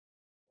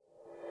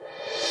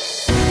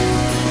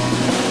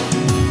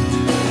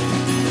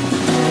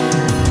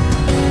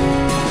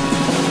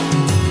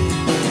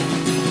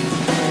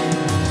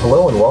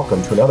Hello and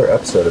welcome to another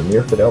episode of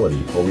Mere Fidelity,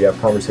 where we have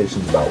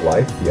conversations about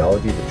life,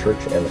 theology, the church,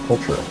 and the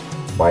culture.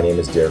 My name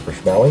is Derek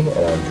Rishmawi,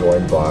 and I'm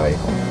joined by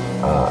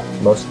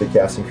most of the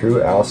cast and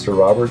crew, Alastair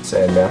Roberts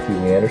and Matthew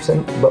Lee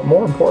Anderson. But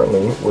more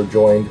importantly, we're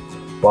joined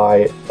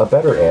by a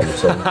better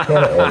Anderson,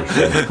 Hannah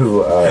Anderson,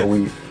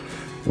 who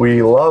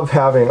we love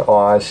having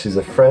on. She's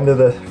a friend of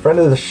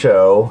the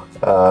show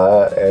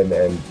and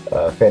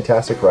a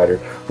fantastic writer.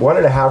 We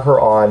wanted to have her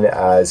on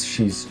as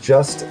she's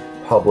just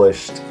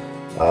published,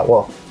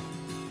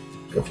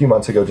 a few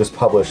months ago, just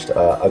published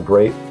a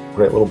great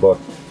little book,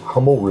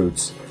 Humble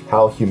Roots: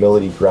 How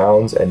Humility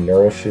Grounds and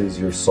Nourishes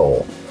Your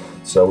Soul.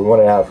 So we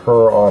want to have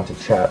her on to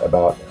chat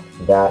about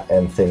that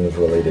and things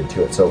related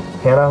to it. So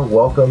Hannah,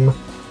 welcome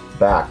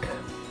back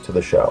to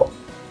the show.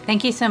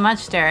 Thank you so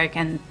much, Derek,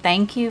 and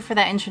thank you for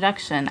that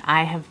introduction.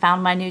 I have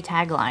found my new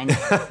tagline,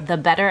 The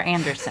Better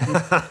Anderson.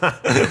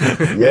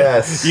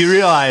 Yes. You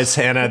realize,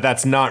 Hannah,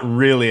 that's not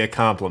really a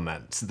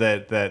compliment.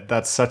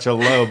 That's such a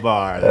low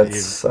bar.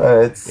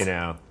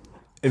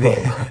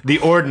 The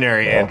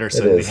ordinary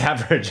Anderson, the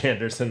average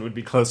Anderson would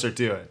be closer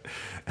to it.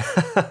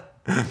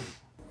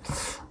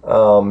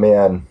 Oh,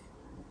 man.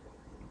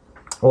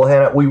 Well,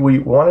 Hannah, we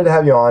wanted to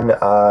have you on,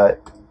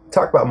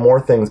 talk about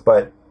more things,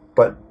 but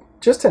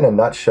just in a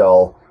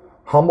nutshell,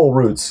 Humble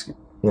Roots,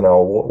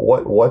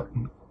 what's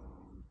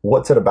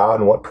it about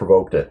and what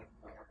provoked it?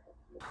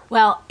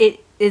 Well,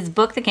 it is a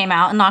book that came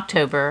out in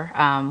October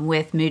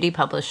with Moody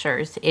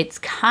Publishers. It's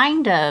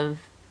kind of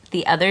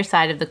the other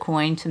side of the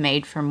coin to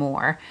Made for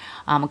More.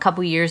 A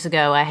couple years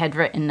ago, I had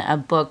written a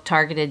book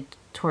targeted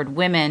toward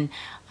women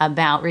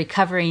about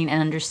recovering and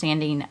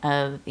understanding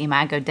of the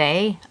Imago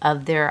Dei,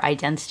 of their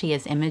identity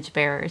as image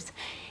bearers.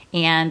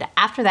 And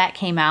after that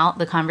came out,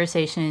 the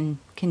conversation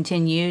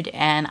continued,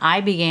 and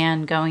I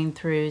began going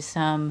through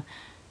some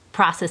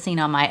processing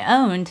on my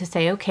own to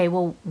say, okay,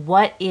 well,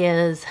 what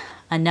is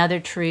another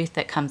truth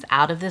that comes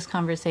out of this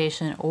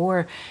conversation,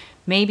 or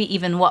maybe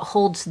even what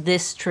holds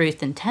this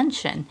truth in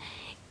tension?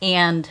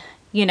 And,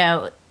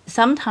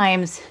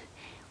 sometimes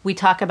we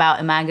talk about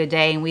Imago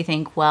Dei and we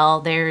think,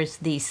 well, there's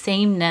the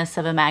sameness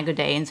of Imago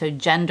Dei, and so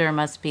gender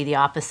must be the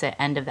opposite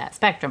end of that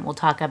spectrum. We'll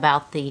talk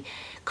about the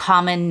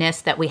commonness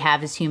that we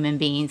have as human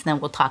beings, and then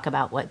we'll talk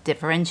about what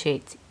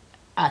differentiates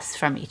us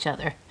from each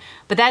other.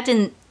 But that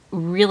didn't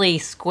really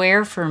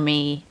square for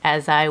me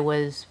as I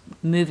was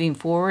moving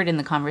forward in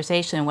the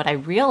conversation. What I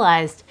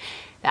realized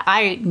that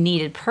I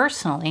needed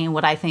personally, and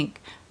what I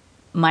think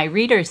my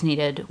readers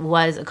needed,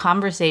 was a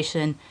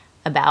conversation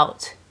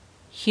about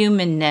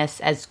humanness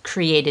as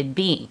created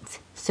beings.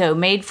 So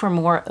Made for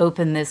More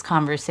opened this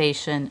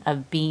conversation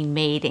of being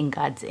made in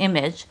God's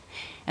image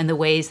and the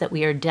ways that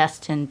we are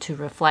destined to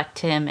reflect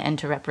Him and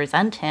to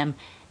represent Him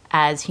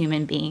as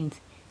human beings.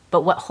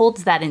 But what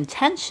holds that in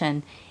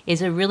tension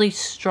is a really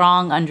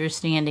strong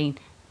understanding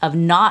of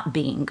not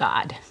being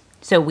God.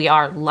 So we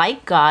are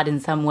like God in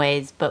some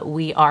ways, but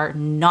we are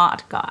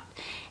not God.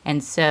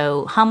 And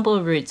so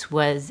Humble Roots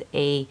was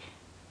a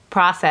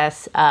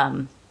process,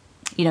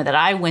 that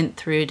I went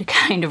through to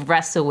kind of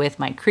wrestle with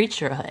my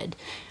creaturehood,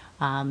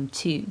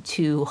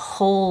 to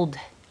hold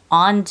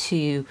on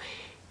to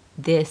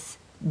this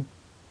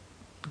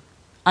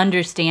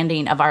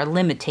understanding of our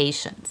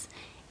limitations.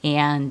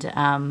 And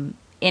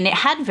it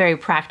had very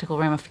practical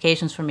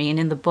ramifications for me. And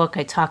in the book,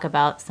 I talk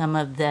about some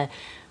of the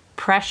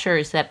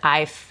pressures that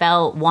I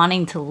felt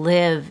wanting to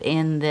live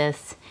in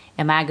this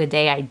Imago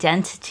Dei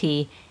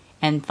identity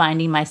and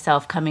finding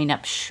myself coming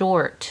up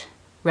short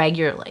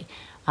regularly,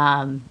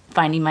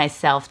 finding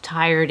myself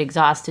tired,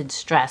 exhausted,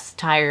 stressed,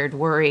 tired,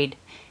 worried.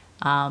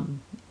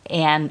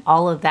 And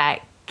all of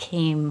that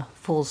came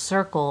full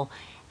circle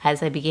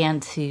as I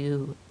began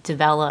to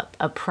develop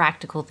a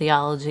practical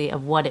theology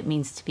of what it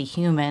means to be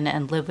human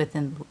and live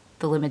within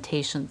the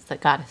limitations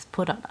that God has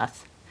put on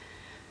us.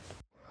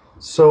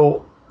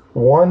 So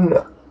one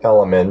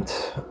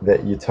element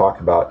that you talk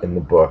about in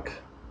the book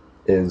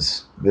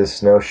is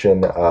this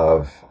notion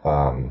of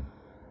kind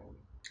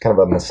of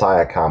a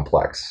Messiah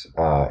complex.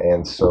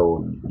 And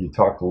so you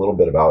talked a little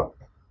bit about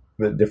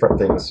the different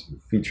things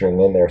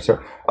featuring in there. So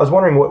I was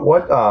wondering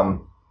what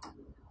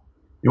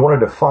you want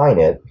to define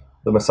it,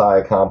 the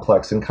Messiah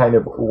complex, and kind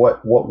of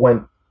what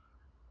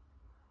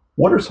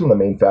are some of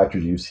the main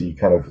factors you see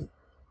kind of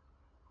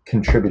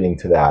contributing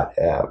to that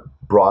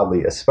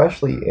broadly,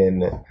 especially in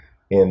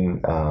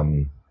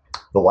the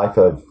life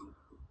of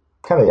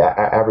kind of the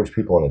average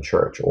people in the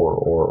church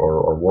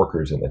or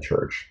workers in the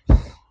church.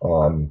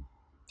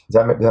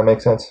 Does that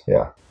make sense?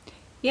 Yeah.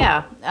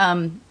 Yeah.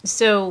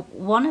 So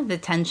one of the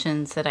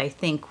tensions that I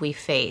think we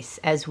face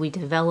as we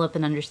develop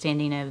an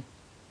understanding of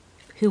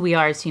who we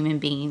are as human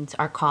beings,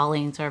 our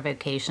callings, our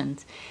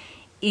vocations,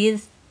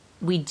 is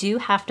we do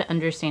have to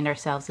understand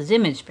ourselves as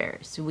image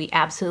bearers. We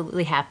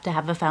absolutely have to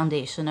have a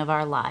foundation of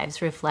our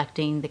lives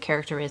reflecting the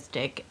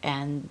characteristic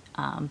and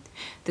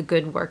the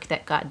good work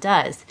that God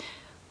does.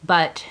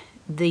 But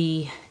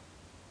the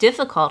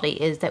difficulty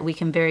is that we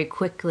can very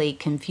quickly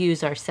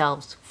confuse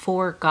ourselves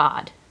for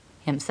God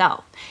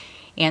Himself.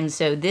 And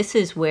so this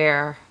is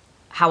where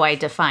how I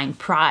define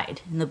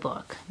pride in the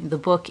book. The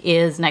book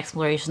is an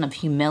exploration of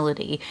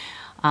humility,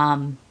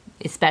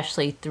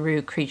 especially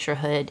through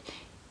creaturehood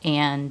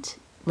and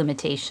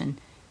limitation.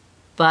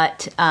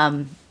 But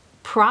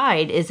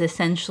pride is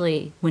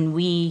essentially when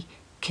we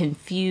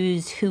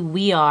confuse who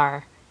we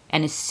are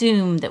and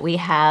assume that we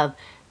have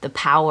the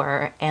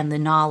power and the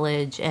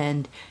knowledge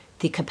and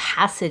the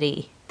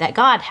capacity that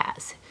God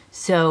has.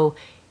 So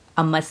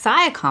a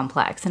Messiah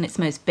complex in its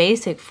most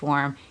basic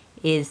form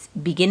is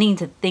beginning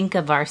to think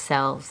of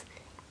ourselves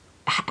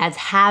as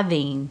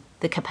having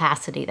the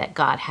capacity that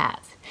God has.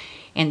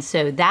 And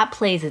so that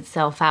plays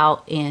itself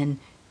out in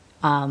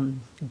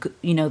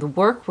the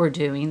work we're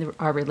doing,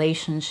 our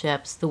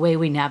relationships, the way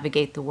we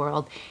navigate the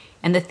world.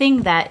 And the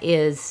thing that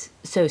is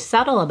so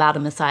subtle about a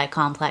Messiah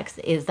complex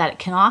is that it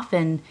can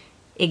often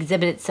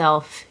exhibit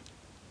itself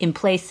in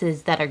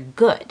places that are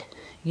good,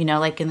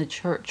 like in the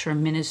church or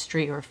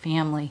ministry or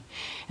family.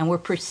 And we're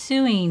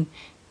pursuing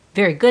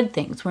very good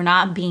things. We're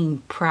not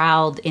being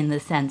proud in the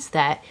sense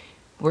that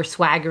we're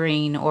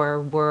swaggering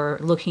or we're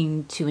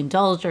looking to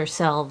indulge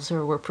ourselves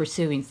or we're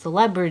pursuing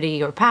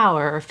celebrity or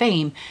power or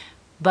fame.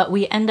 But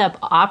we end up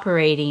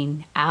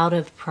operating out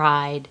of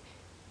pride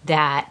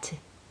that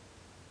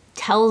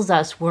tells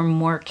us we're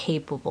more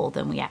capable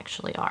than we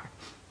actually are.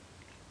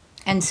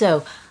 And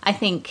so I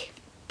think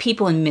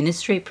people in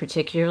ministry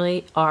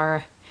particularly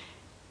are,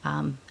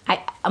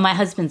 my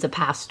husband's a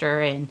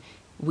pastor and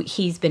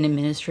he's been in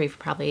ministry for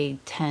probably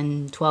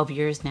 10, 12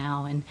 years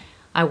now. And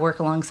I work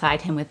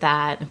alongside him with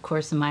that. Of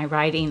course, in my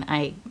writing,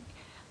 I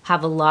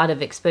have a lot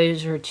of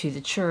exposure to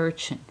the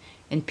church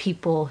and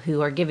people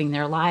who are giving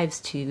their lives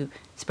to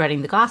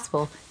spreading the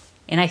gospel.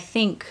 And I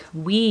think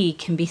we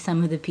can be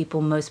some of the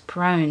people most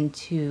prone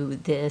to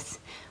this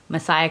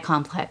Messiah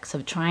complex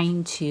of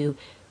trying to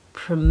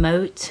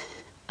promote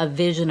a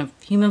vision of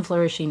human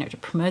flourishing or to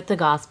promote the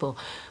gospel,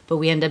 but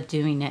we end up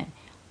doing it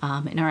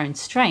in our own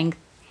strength.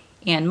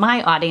 And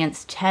my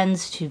audience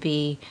tends to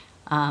be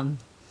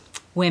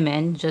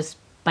women, just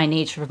by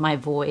nature of my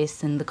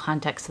voice and the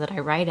context that I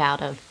write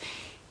out of.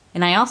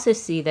 And I also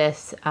see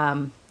this,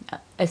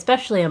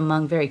 especially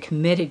among very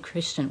committed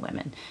Christian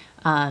women,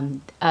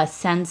 a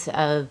sense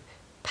of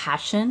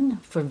passion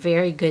for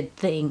very good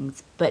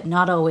things, but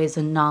not always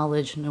a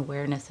knowledge and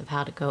awareness of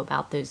how to go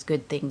about those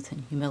good things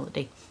in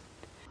humility.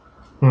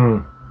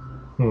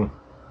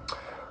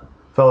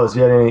 Fellas,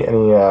 you had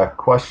any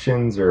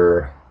questions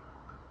or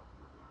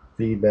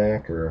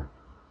feedback? Or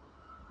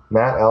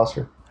Matt,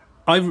 Alastair?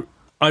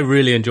 I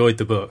really enjoyed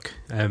the book.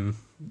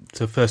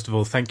 So first of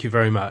all, thank you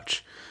very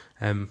much.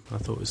 I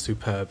thought it was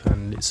superb,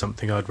 and it's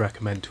something I'd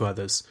recommend to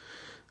others.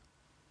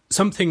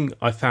 Something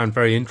I found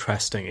very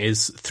interesting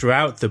is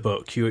throughout the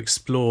book you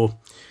explore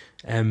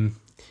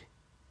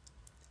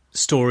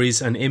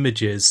stories and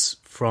images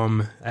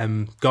from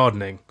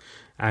gardening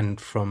and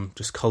from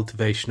just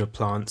cultivation of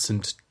plants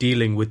and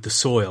dealing with the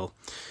soil.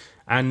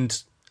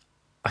 And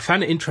I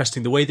found it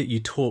interesting the way that you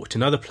talked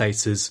in other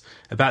places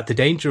about the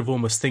danger of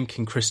almost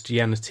thinking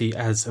Christianity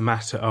as a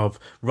matter of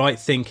right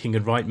thinking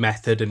and right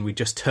method, and we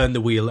just turn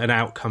the wheel and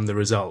out come the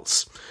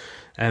results.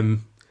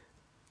 And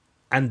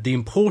the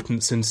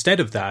importance instead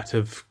of that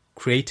of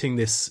creating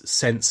this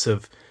sense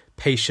of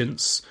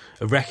patience,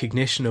 a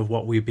recognition of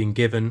what we've been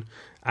given,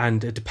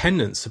 and a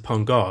dependence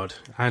upon God.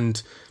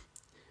 And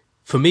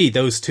for me,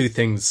 those two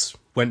things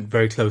went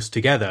very close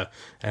together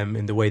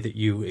in the way that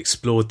you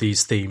explored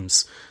these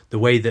themes, the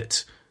way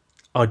that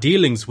our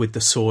dealings with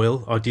the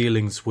soil, our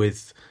dealings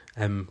with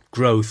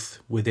growth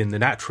within the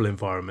natural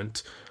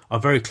environment are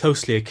very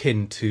closely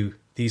akin to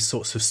these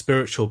sorts of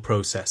spiritual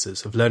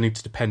processes of learning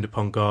to depend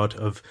upon God,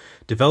 of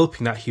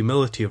developing that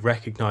humility of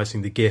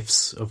recognizing the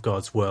gifts of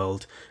God's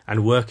world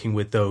and working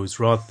with those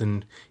rather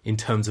than in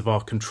terms of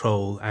our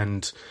control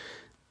and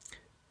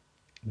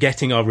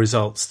getting our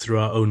results through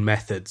our own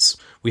methods.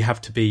 We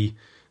have to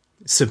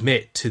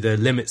submit to the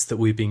limits that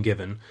we've been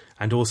given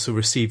and also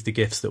receive the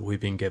gifts that we've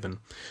been given.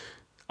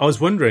 I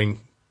was wondering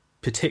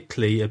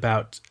particularly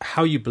about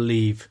how you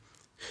believe.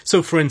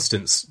 So, for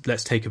instance,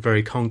 let's take a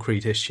very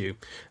concrete issue.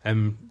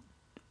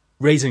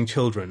 Raising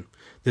children.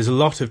 There's a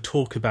lot of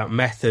talk about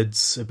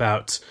methods,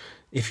 about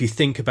if you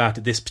think about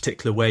it this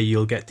particular way,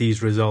 you'll get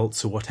these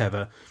results or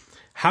whatever.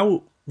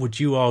 How would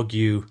you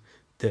argue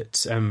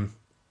that a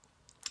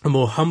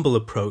more humble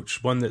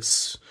approach, one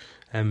that's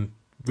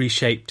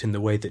reshaped in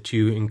the way that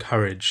you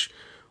encourage,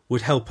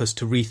 would help us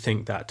to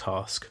rethink that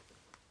task?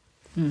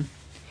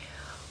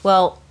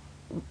 Well,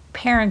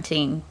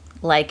 parenting,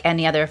 like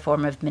any other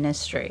form of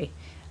ministry,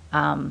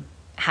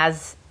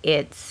 has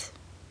its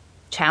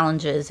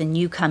challenges, and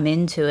you come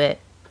into it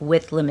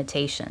with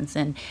limitations.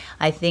 And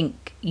I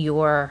think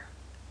your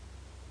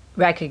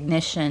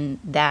recognition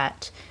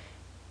that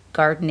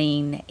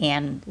gardening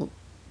and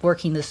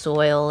working the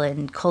soil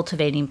and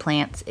cultivating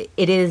plants,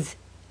 it is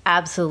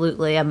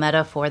absolutely a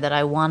metaphor that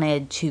I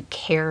wanted to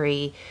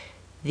carry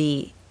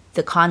the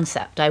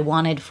concept. I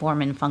wanted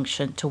form and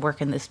function to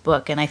work in this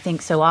book. And I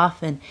think so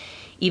often,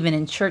 even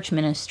in church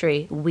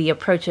ministry, we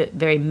approach it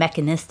very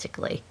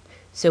mechanistically.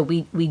 So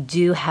we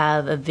do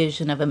have a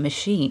vision of a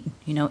machine,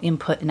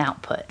 input and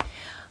output.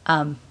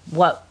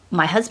 What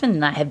my husband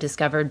and I have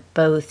discovered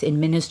both in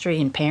ministry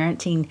and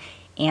parenting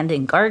and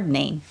in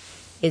gardening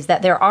is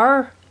that there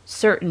are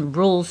certain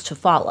rules to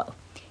follow.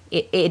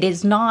 It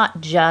is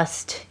not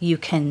just you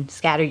can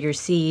scatter your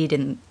seed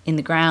in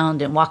the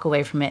ground and walk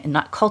away from it and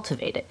not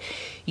cultivate it.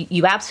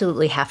 You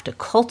absolutely have to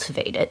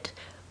cultivate it,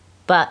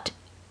 but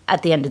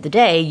at the end of the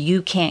day,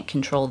 you can't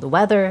control the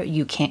weather,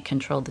 you can't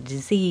control the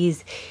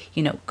disease.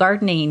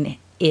 Gardening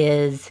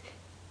is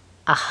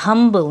a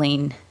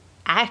humbling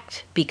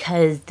act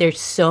because there's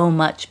so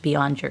much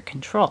beyond your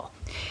control.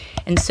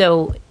 And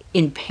so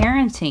in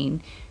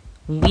parenting,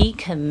 we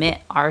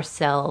commit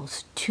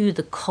ourselves to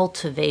the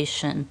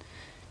cultivation,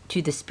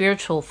 to the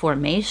spiritual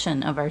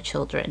formation of our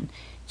children,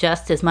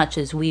 just as much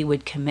as we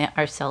would commit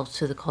ourselves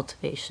to the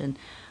cultivation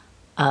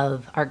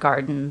of our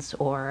gardens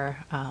or,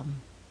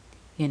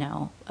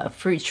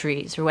 fruit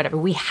trees or whatever.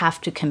 We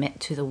have to commit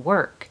to the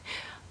work.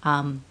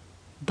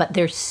 But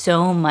there's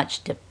so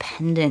much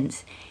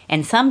dependence,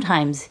 and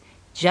sometimes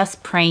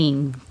just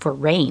praying for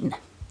rain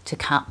to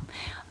come.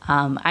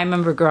 I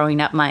remember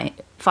growing up, my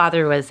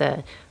father was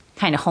a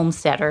kind of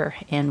homesteader,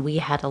 and we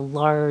had a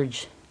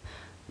large,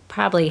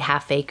 probably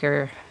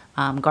half-acre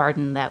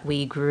garden that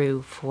we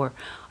grew for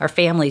our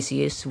family's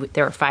use.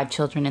 There were 5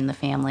 children in the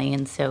family,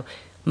 and so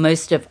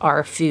most of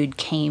our food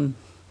came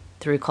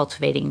through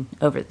cultivating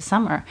over the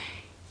summer.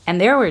 And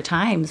there were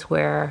times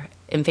where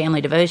in family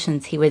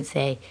devotions he would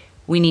say,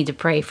 we need to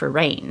pray for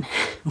rain.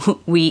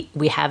 we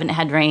haven't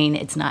had rain,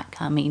 it's not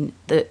coming,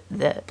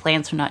 the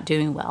plants are not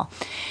doing well.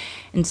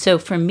 And so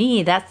for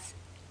me, that's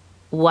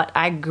what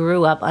I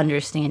grew up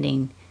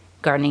understanding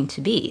gardening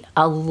to be.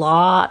 A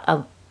lot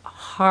of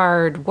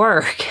hard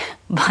work,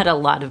 but a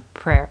lot of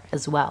prayer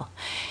as well.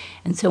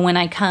 And so when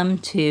I come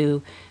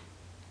to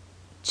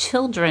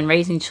children,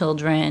 raising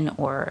children,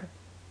 or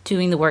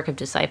doing the work of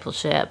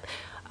discipleship,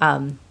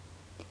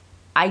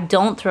 I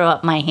don't throw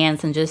up my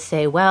hands and just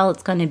say, well,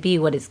 it's going to be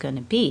what it's going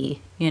to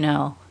be.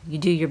 You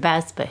do your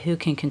best, but who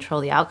can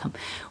control the outcome?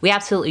 We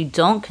absolutely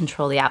don't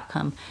control the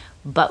outcome,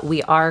 but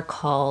we are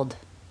called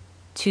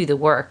to the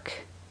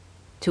work,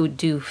 to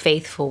do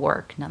faithful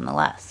work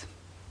nonetheless.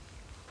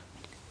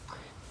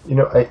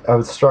 I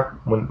was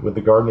struck with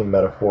the gardening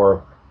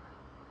metaphor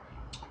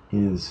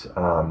is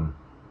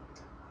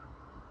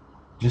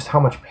just how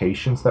much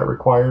patience that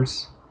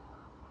requires.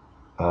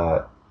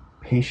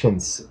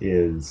 Patience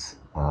is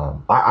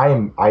I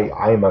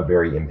am a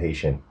very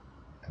impatient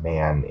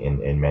man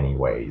in many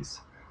ways,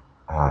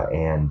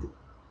 and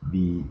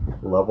the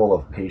level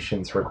of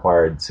patience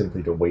required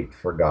simply to wait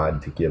for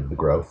God to give the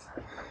growth.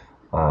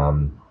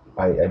 I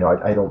know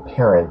I don't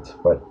parent,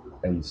 but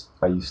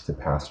I used to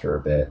pastor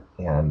a bit,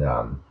 and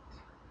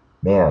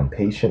man,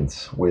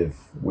 patience with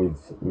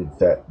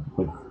that,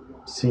 with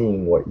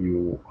seeing what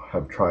you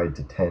have tried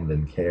to tend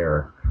and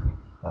care,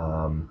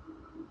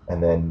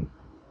 and then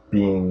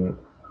being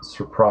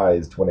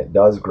surprised when it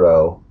does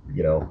grow,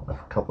 a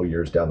couple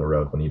years down the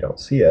road when you don't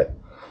see it.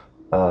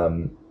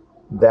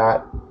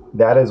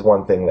 That is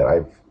one thing that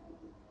I've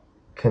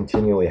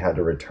continually had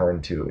to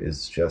return to,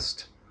 is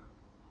just,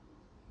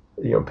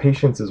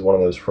 patience is one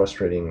of those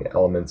frustrating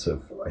elements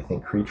of, I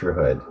think,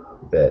 creaturehood,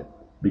 that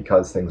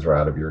because things are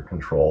out of your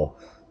control,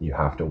 you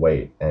have to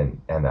wait,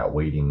 and that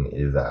waiting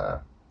is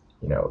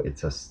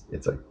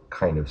it's a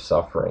kind of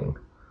suffering,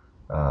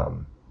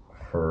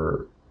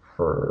 for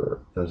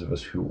those of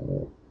us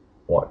who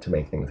want to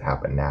make things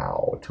happen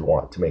now, to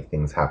want to make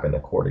things happen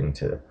according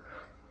to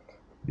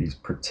these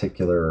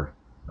particular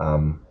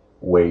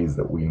ways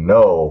that we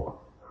know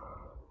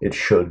it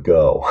should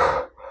go,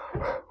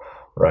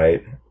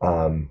 right?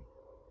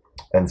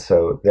 And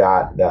so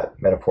that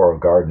metaphor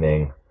of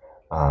gardening,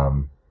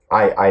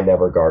 I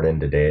never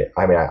gardened a day.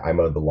 I mean, I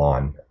mowed the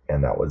lawn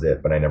and that was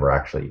it, but I never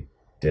actually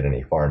did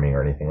any farming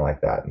or anything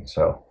like that. And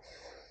so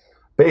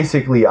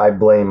basically, I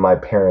blame my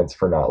parents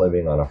for not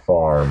living on a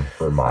farm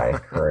for my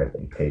current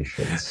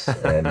impatience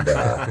and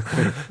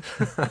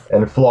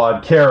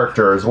flawed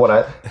characters.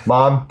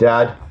 Mom,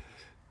 Dad,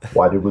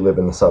 why did we live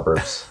in the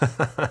suburbs?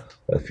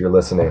 If you're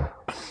listening.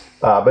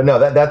 But no,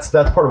 that's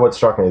part of what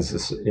struck me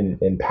is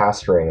in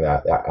pastoring,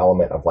 that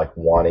element of like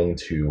wanting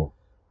to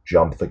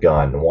jump the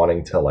gun,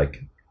 wanting to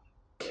like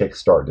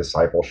kickstart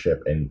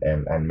discipleship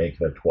and make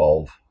it a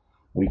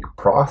 12-week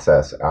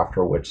process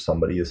after which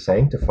somebody is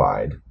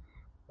sanctified.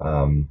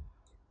 And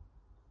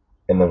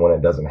then when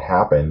it doesn't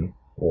happen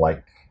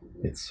like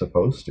it's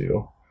supposed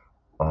to,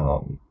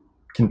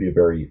 can be a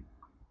very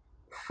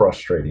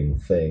frustrating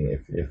thing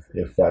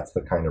if that's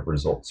the kind of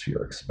results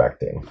you're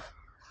expecting,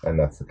 and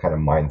that's the kind of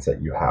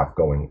mindset you have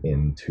going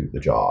into the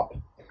job.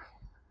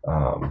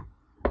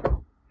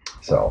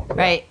 So yeah.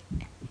 Right.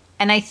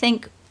 And I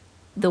think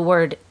the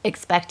word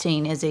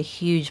expecting is a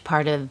huge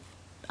part of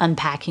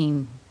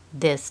unpacking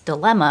this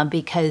dilemma,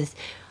 because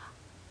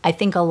I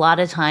think a lot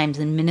of times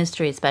in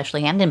ministry,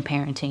 especially, and in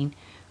parenting,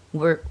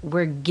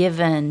 we're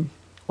given,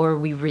 or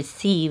we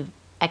receive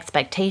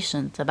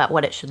expectations about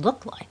what it should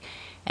look like.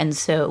 And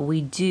so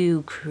we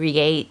do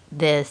create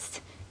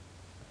this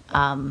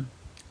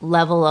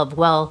level of,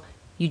 well,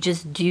 you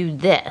just do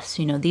this.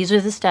 These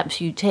are the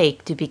steps you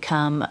take to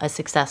become a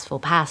successful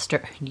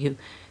pastor. You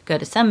go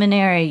to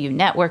seminary, you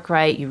network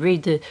right, you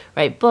read the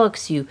right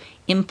books, you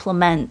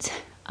implement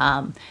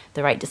the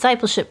right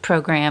discipleship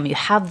program, you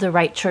have the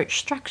right church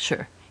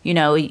structure.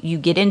 You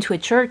get into a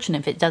church, and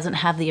if it doesn't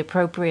have the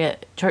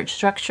appropriate church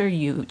structure,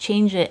 you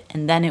change it,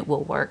 and then it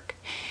will work.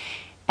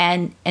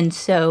 And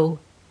so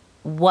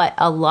what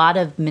a lot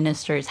of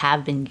ministers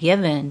have been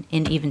given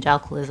in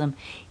evangelicalism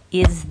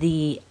is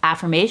the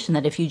affirmation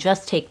that if you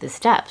just take the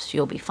steps,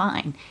 you'll be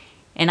fine.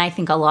 And I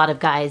think a lot of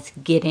guys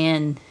get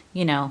in,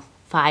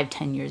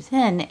 5-10 years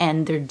in,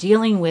 and they're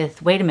dealing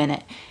with, wait a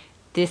minute,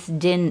 this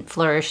didn't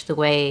flourish the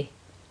way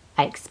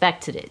I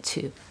expected it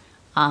to.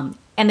 And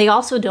they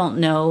also don't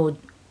know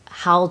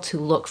how to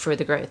look for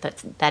the growth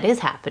that is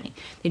happening.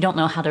 They don't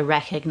know how to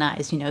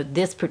recognize,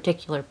 this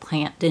particular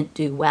plant didn't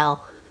do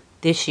well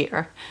this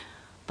year,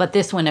 but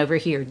this one over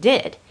here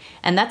did.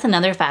 And that's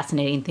another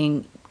fascinating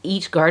thing.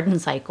 Each garden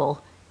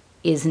cycle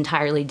is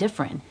entirely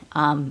different.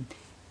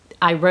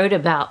 I wrote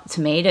about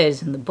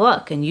tomatoes in the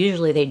book, and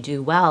usually they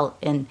do well.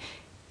 And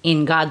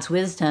in God's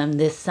wisdom,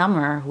 this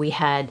summer we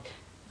had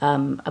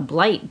a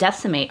blight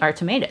decimate our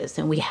tomatoes,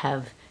 and we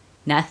have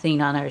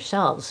nothing on our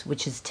shelves,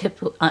 which is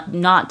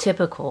not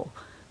typical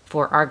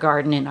for our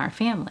garden and our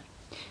family.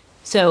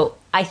 So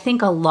I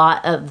think a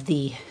lot of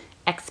the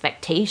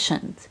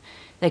expectations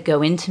that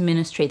go into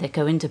ministry, that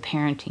go into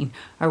parenting,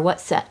 are what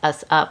set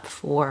us up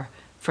for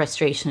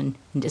frustration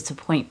and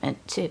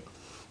disappointment too.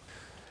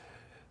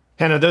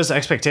 Hannah, those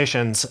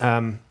expectations,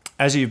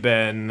 as you've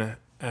been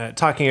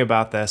talking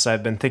about this,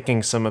 I've been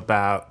thinking some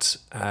about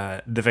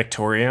the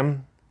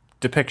Victorian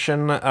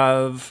depiction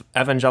of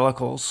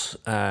evangelicals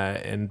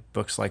in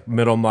books like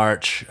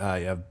Middlemarch.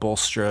 You have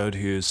Bulstrode,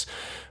 who's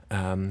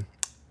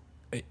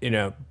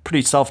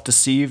pretty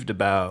self-deceived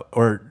about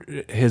or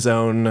his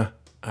own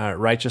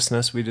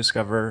righteousness, we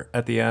discover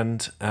at the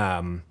end.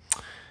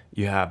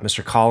 You have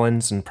Mr.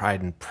 Collins in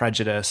Pride and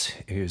Prejudice,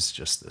 who's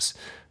just this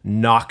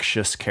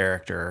noxious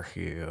character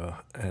who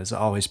is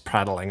always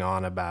prattling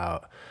on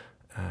about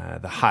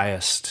the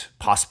highest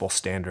possible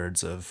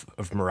standards of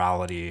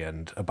morality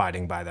and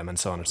abiding by them, and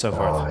so on and so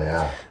forth.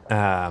 Oh,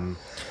 yeah.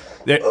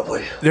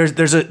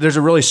 There's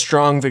a really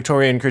strong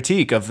Victorian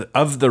critique of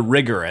the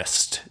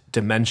rigorist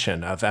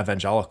dimension of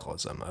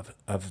evangelicalism,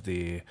 of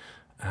the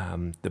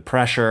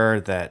pressure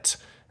that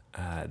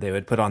they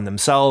would put on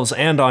themselves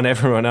and on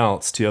everyone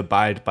else to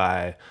abide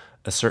by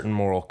a certain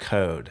moral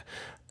code.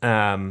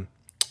 Do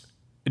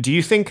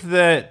you think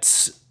that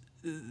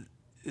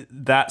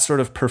sort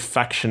of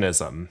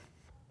perfectionism,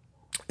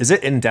 is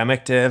it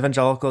endemic to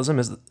evangelicalism?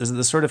 Is it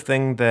the sort of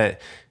thing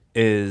that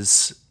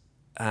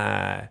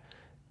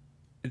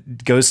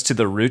goes to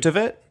the root of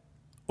it?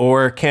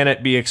 Or can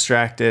it be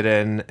extracted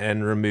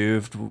and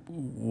removed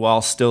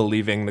while still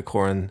leaving the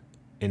core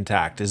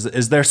intact?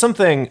 Is there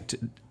something...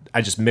 I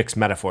just mixed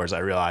metaphors, I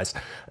realize.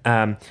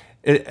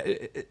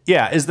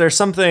 Is there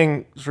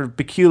something sort of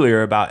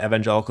peculiar about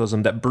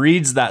evangelicalism that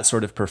breeds that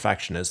sort of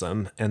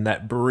perfectionism and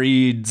that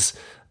breeds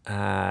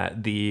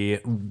the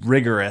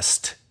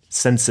rigorist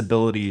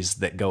sensibilities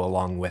that go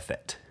along with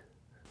it?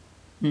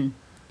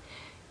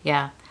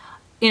 Yeah.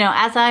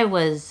 As I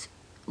was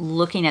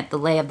looking at the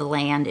lay of the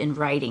land in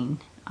writing,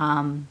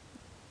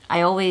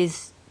 I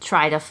always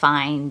try to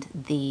find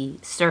the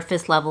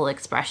surface level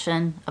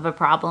expression of a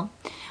problem.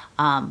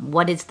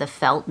 What is the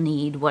felt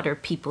need? What are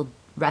people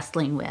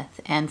wrestling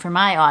with? And for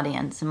my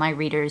audience and my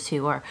readers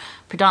who are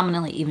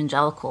predominantly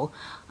evangelical,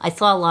 I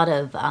saw a lot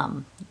of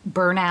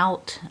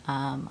burnout,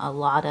 a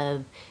lot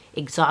of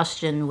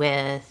exhaustion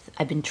with,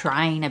 I've been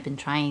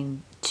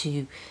trying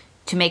to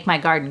make my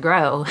garden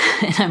grow,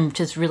 and I'm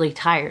just really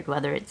tired,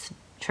 whether it's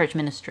church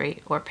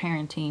ministry or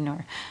parenting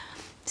or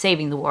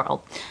saving the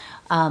world.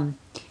 And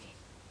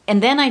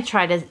then I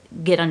try to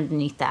get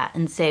underneath that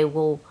and say,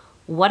 well,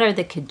 what are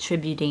the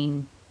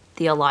contributing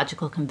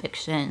theological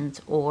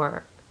convictions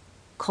or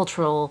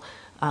cultural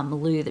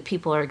milieu that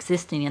people are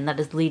existing in that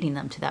is leading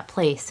them to that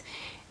place?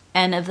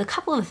 And of the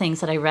couple of things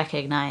that I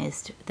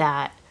recognized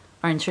that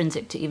are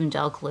intrinsic to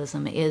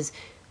evangelicalism is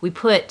we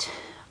put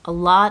a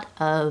lot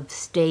of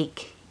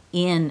stake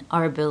in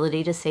our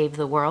ability to save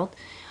the world.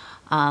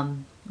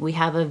 We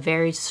have a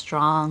very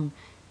strong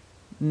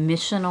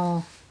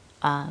missional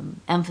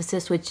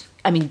emphasis, which,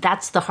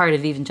 that's the heart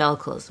of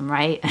evangelicalism,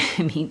 right?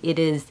 It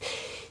is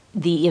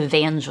the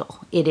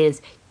evangel. It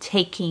is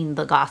taking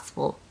the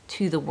gospel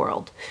to the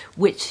world,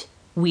 which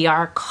we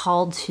are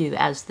called to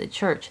as the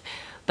church.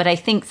 But I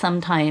think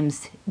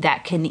sometimes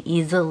that can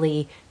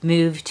easily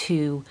move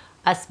to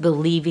us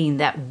believing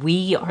that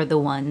we are the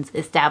ones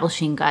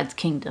establishing God's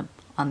kingdom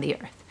on the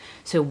earth.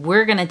 So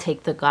we're going to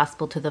take the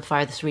gospel to the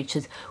farthest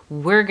reaches.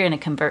 We're going to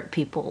convert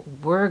people.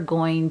 We're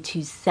going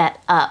to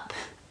set up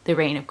the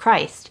reign of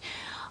Christ.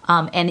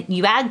 And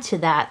you add to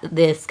that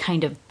this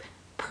kind of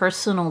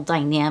personal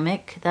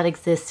dynamic that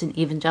exists in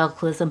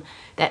evangelicalism,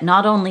 that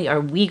not only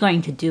are we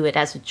going to do it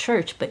as a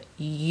church, but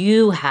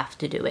you have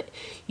to do it.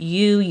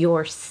 You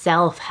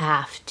yourself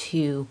have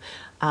to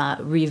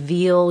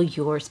reveal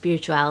your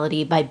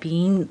spirituality by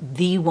being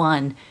the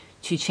one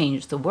to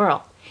change the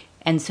world.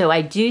 And so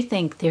I do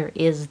think there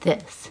is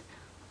this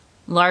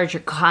larger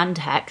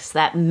context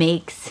that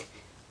makes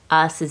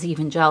us as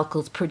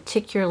evangelicals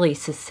particularly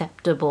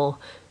susceptible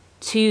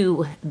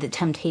to the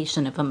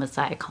temptation of a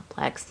Messiah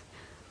complex.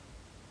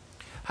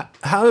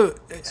 How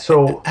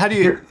do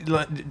you,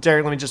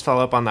 Derek, let me just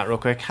follow up on that real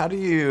quick. How do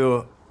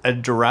you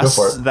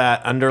address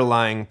that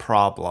underlying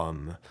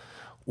problem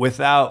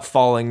without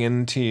falling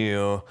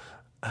into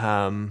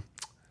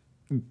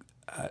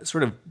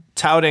sort of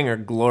touting or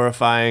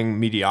glorifying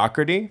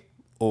mediocrity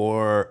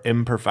or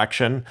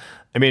imperfection?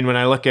 I mean, when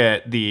I look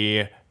at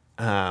the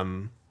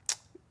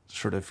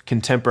sort of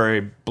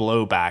contemporary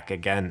blowback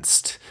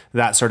against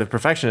that sort of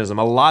perfectionism,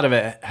 a lot of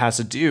it has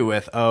to do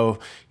with,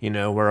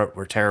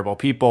 we're terrible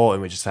people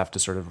and we just have to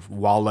sort of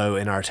wallow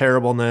in our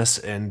terribleness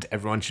and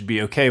everyone should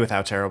be okay with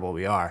how terrible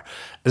we are.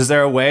 Is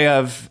there a way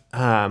of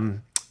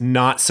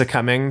not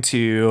succumbing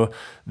to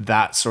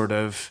that sort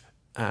of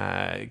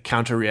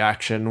counter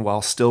reaction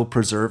while still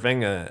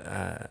preserving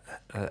a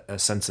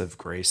sense of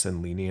grace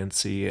and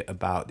leniency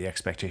about the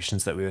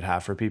expectations that we would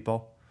have for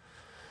people?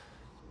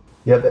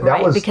 Yeah,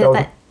 that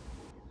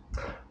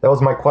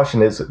was my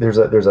question. Is there's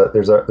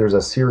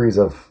a series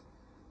of,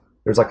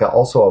 there's like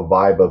also a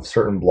vibe of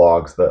certain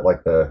blogs that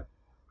like the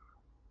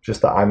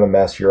I'm a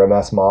mess, you're a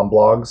mess mom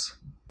blogs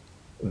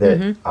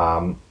that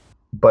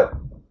but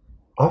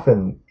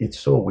often it's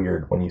so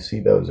weird when you see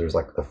those. There's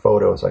like the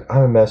photos like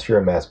I'm a mess, you're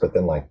a mess, but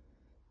then like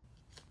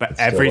but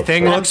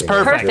everything looks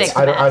perfect.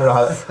 I don't know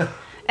how.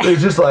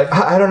 It's just like,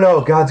 I don't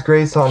know, God's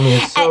grace on me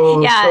is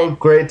so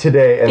great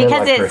today. And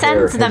because then, like, it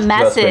sends the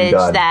message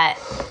that,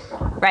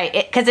 right,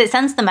 because it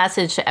sends the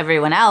message to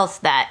everyone else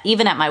that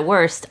even at my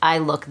worst, I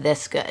look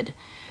this good.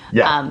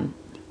 Yeah.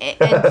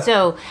 And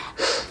so,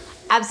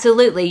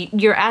 absolutely,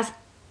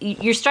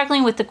 you're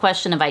struggling with the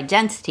question of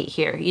identity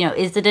here. You know,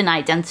 is it an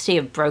identity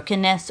of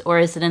brokenness or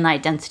is it an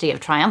identity of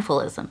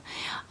triumphalism?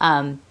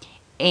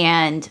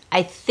 And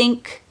I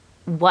think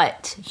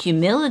what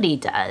humility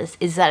does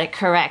is that it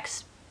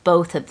corrects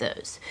both of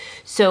those.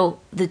 So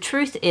the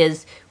truth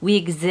is we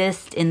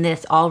exist in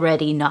this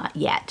already not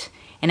yet.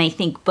 And I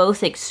think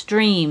both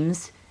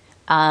extremes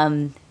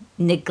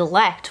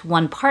neglect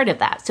one part of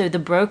that. So the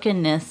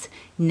brokenness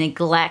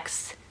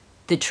neglects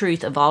the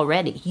truth of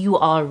already. You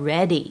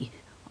already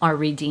are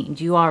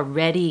redeemed. You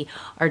already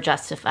are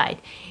justified.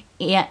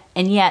 And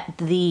yet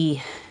the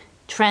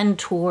trend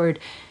toward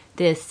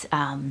this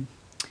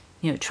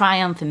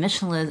triumph and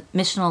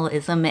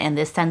missionalism and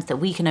this sense that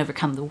we can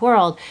overcome the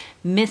world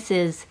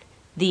misses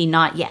the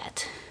not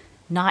yet.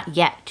 Not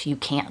yet, you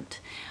can't.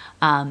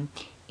 And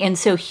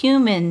so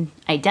human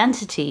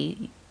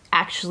identity,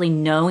 actually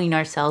knowing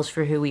ourselves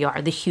for who we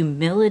are, the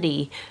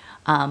humility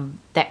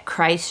that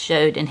Christ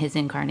showed in his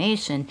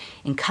incarnation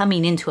and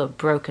coming into a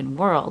broken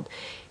world,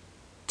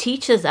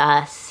 teaches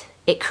us,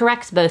 it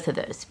corrects both of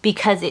those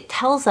because it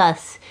tells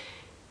us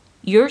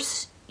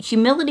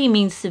humility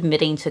means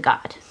submitting to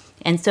God.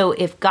 And so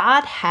if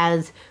God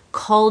has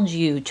called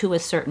you to a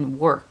certain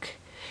work,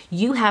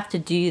 you have to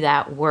do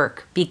that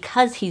work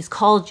because he's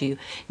called you,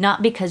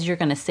 not because you're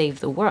going to save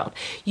the world.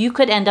 You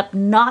could end up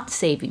not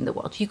saving the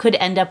world. You could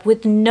end up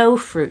with no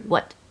fruit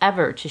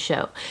whatever to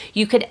show.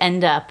 You could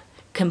end up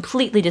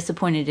completely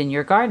disappointed in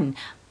your garden,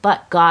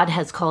 but God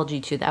has called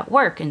you to that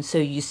work. And so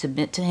you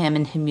submit to him,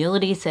 and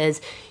humility says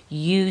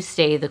you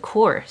stay the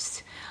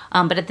course.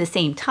 But at the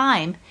same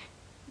time,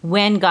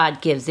 when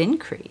God gives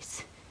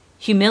increase,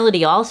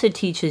 humility also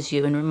teaches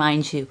you and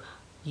reminds you,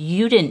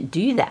 you didn't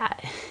do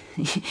that.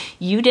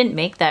 You didn't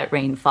make that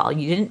rain fall.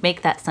 You didn't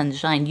make that sun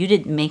shine. You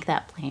didn't make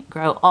that plant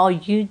grow. All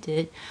you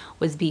did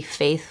was be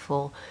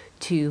faithful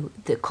to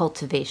the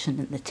cultivation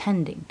and the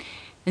tending.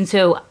 And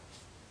so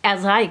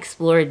as I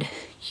explored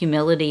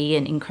humility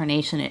and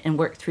incarnation and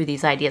worked through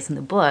these ideas in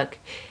the book,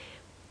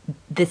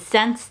 the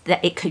sense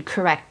that it could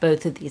correct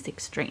both of these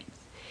extremes.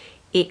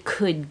 It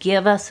could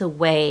give us a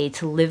way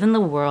to live in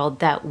the world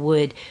that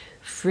would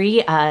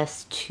free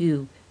us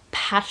to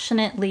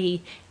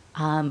passionately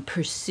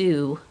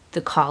pursue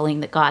the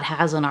calling that God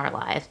has on our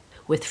lives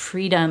with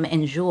freedom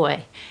and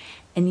joy,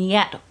 and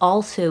yet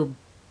also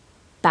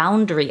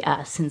boundary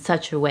us in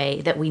such a way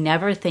that we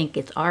never think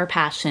it's our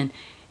passion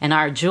and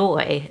our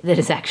joy that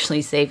is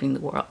actually saving the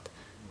world.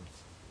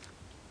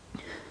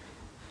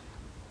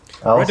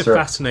 I read a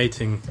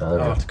fascinating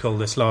article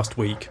this last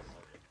week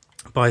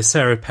by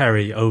Sarah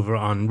Perry over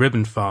on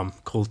Ribbon Farm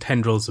called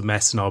Tendrils of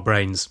Mess in Our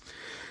Brains.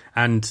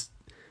 And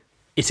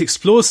it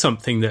explores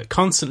something that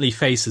constantly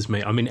faces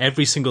me. I mean,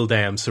 every single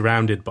day I'm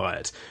surrounded by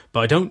it, but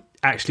I don't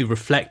actually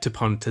reflect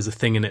upon it as a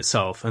thing in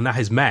itself, and that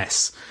is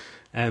mess.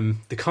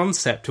 The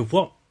concept of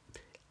what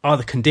are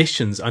the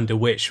conditions under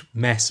which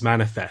mess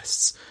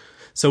manifests.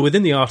 So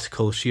within the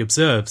article, she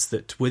observes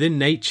that within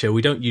nature,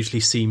 we don't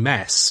usually see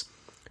mess.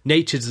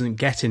 Nature doesn't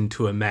get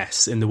into a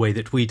mess in the way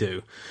that we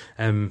do,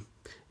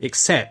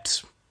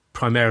 except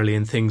primarily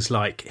in things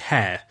like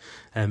hair.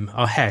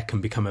 Our hair can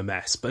become a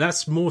mess, but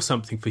that's more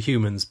something for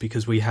humans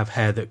because we have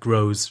hair that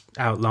grows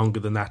out longer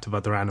than that of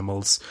other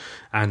animals,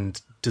 and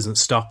doesn't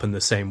stop in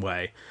the same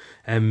way.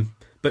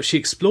 But she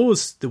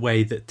explores the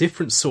way that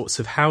different sorts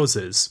of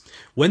houses,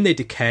 when they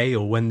decay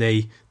or when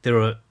there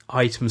are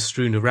items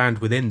strewn around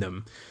within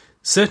them,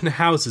 certain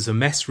houses are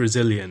mess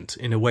resilient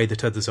in a way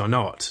that others are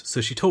not.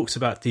 So she talks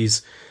about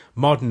these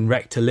modern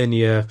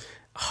rectilinear,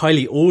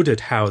 highly ordered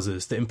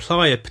houses that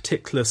imply a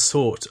particular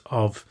sort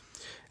of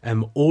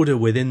order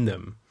within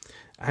them,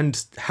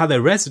 and how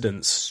their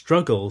residents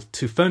struggle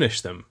to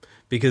furnish them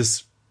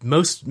because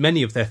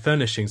many of their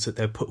furnishings that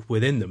they're put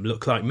within them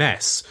look like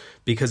mess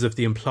because of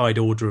the implied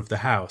order of the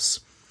house.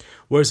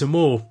 Whereas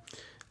a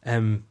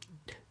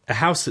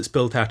house that's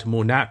built out of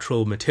more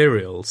natural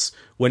materials,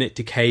 when it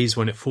decays,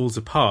 when it falls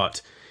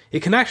apart,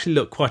 it can actually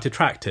look quite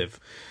attractive.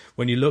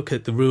 When you look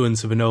at the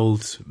ruins of an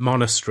old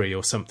monastery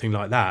or something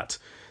like that,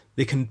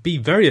 they can be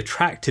very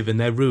attractive in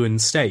their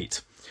ruined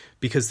state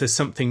because there's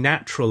something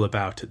natural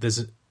about it. There's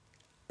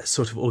a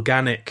sort of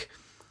organic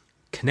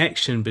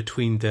connection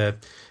between the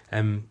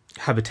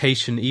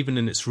habitation, even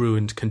in its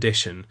ruined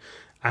condition,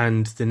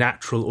 and the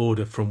natural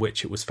order from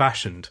which it was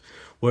fashioned.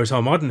 Whereas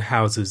our modern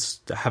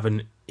houses that have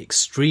an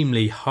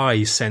extremely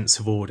high sense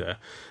of order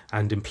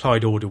and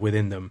implied order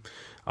within them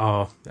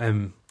are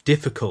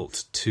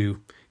difficult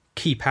to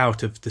keep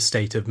out of the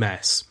state of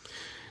mess.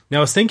 Now,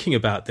 I was thinking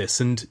about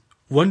this and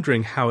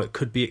wondering how it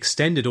could be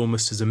extended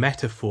almost as a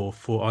metaphor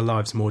for our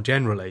lives more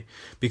generally,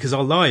 because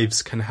our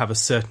lives can have a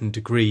certain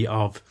degree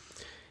of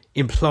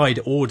implied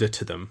order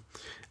to them,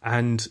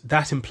 and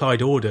that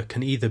implied order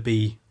can either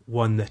be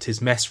one that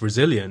is mess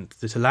resilient,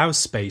 that allows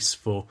space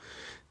for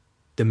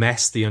the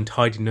mess, the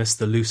untidiness,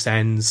 the loose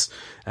ends,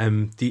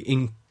 the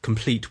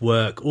incomplete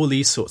work, all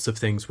these sorts of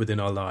things within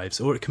our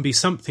lives, or it can be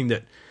something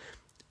that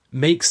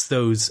makes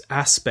those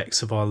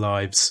aspects of our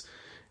lives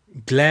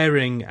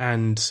glaring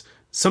and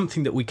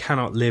something that we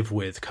cannot live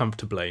with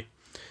comfortably.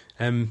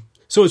 So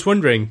I was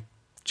wondering,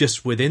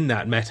 just within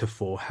that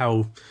metaphor,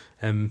 how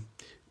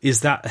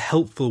is that a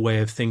helpful way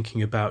of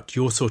thinking about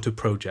your sort of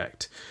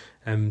project?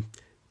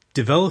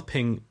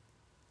 Developing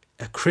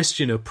a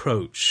Christian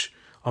approach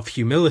of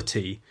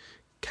humility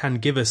can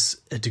give us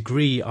a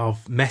degree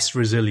of mess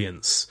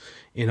resilience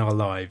in our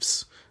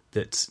lives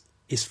that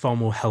is far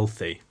more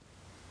healthy.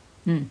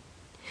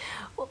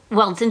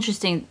 Well, it's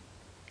interesting.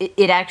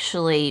 It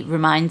actually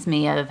reminds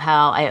me of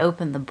how I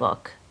opened the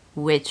book,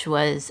 which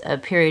was a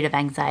period of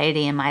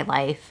anxiety in my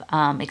life,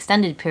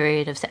 extended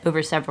period of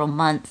over several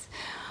months,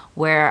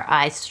 where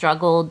I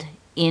struggled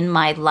in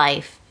my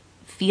life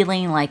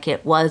feeling like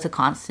it was a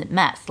constant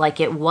mess,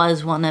 like it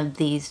was one of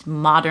these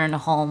modern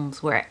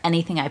homes where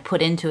anything I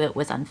put into it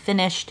was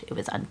unfinished, it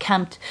was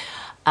unkempt.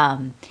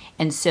 And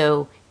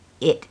so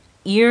it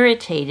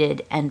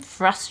irritated and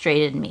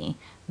frustrated me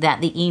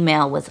that the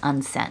email was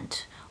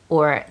unsent,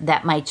 or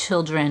that my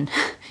children,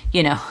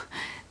 their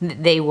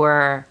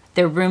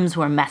rooms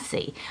were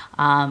messy,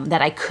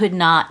 that I could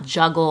not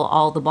juggle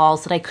all the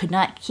balls, that I could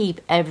not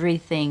keep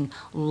everything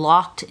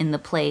locked in the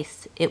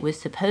place it was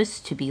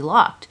supposed to be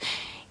locked.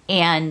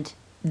 And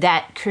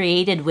that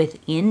created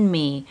within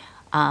me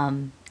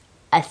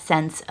a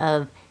sense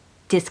of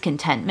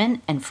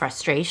discontentment and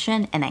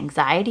frustration and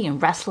anxiety and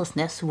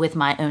restlessness with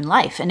my own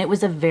life. And it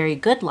was a very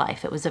good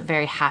life. It was a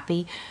very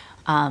happy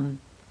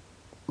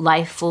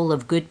life full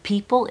of good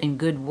people and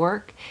good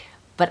work.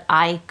 But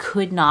I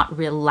could not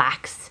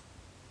relax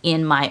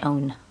in my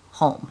own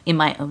home, in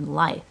my own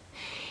life.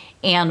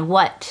 And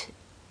what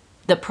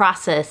the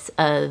process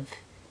of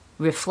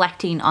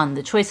reflecting on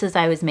the choices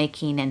I was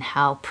making and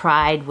how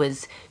pride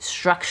was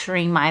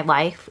structuring my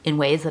life in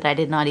ways that I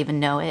did not even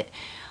know it,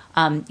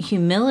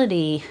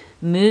 humility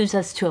moves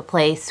us to a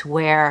place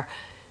where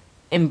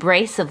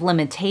embrace of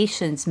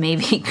limitations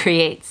maybe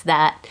creates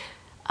that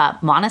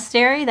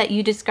monastery that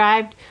you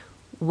described,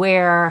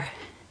 where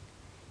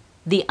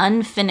the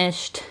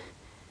unfinished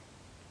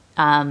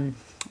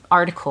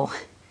article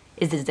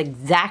is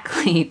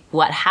exactly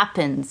what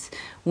happens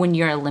when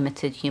you're a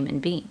limited human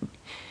being.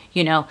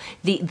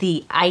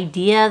 The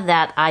idea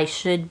that I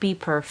should be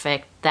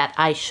perfect, that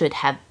I should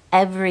have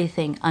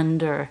everything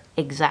under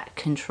exact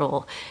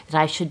control, that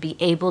I should be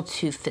able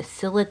to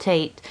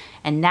facilitate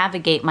and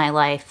navigate my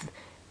life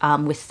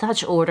with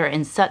such order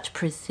and such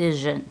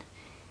precision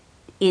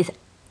is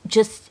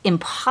just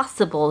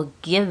impossible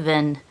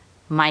given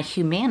my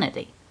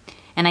humanity.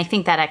 And I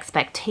think that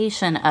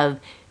expectation of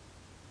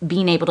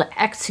being able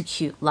to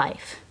execute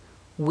life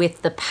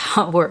with the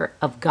power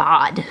of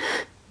God,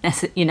 and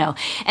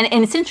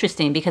it's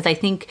interesting because I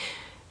think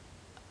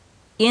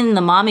in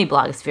the mommy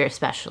blogosphere,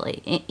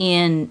 especially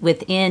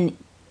within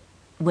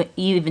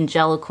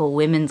evangelical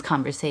women's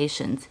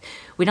conversations,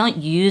 we don't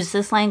use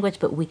this language,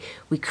 but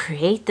we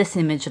create this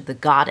image of the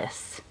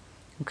goddess.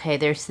 Okay,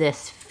 there's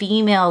this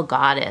female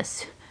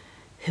goddess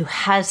who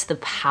has the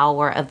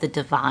power of the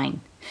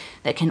divine,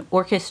 that can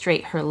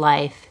orchestrate her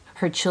life.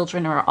 Her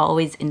children are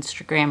always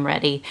Instagram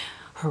ready.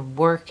 Her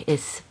work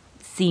is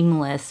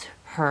seamless.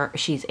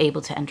 She's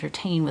able to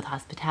entertain with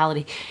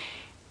hospitality.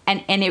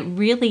 And it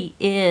really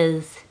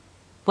is,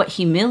 what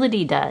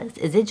humility does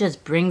is it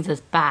just brings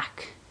us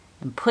back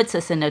and puts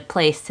us in a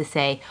place to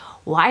say,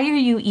 why are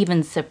you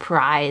even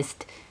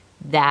surprised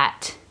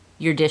that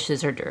your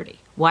dishes are dirty?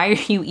 Why are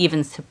you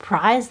even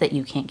surprised that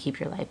you can't keep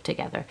your life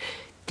together?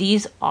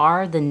 These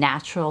are the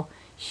natural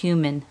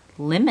human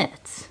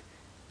limits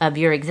of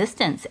your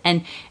existence.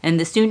 And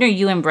the sooner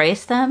you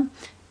embrace them,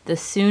 the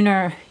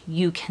sooner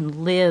you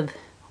can live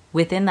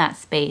within that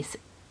space,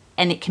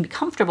 and it can be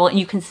comfortable, and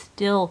you can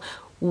still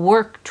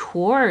work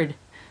toward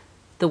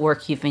the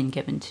work you've been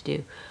given to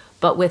do,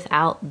 but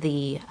without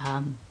the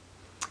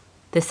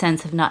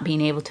sense of not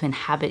being able to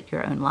inhabit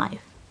your own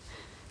life.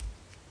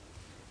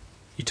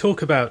 You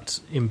talk about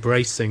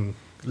embracing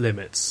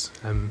limits.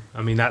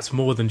 I mean, that's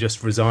more than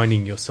just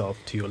resigning yourself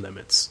to your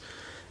limits.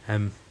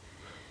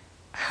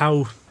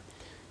 How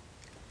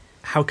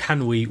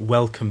can we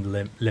welcome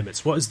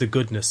limits? What is the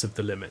goodness of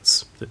the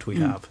limits that we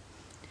have?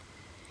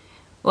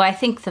 Well, I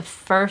think the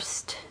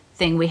first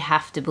thing we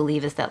have to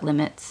believe is that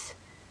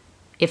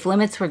if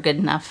limits were good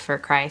enough for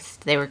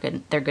Christ, they're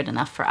good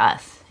enough for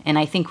us. And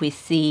I think we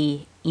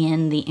see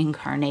in the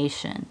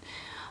incarnation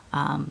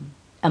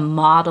a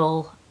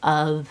model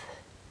of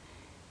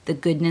the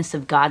goodness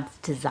of God's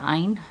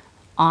design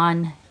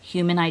on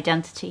human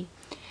identity,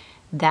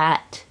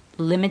 that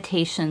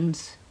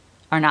limitations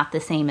are not the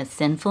same as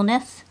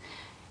sinfulness.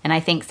 And I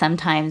think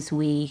sometimes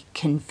we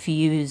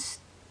confuse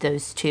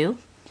those two.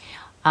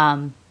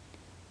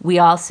 We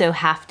also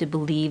have to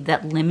believe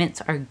that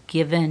limits are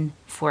given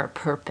for a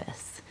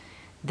purpose,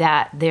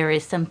 that there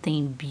is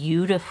something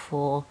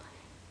beautiful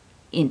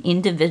in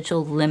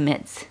individual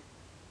limits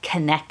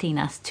connecting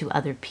us to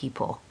other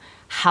people,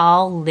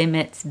 how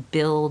limits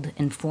build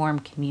and form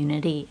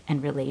community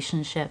and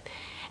relationship.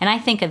 And I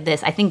think of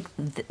this, I think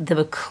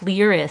the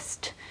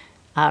clearest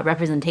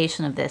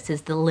representation of this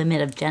is the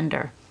limit of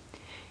gender.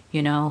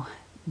 You know,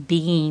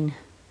 being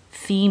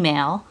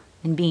female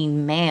and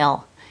being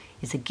male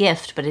is a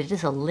gift, but it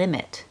is a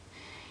limit.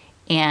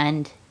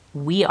 And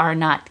we are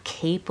not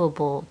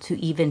capable to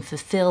even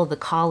fulfill the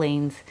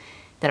callings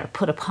that are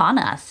put upon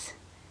us,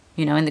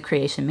 you know, in the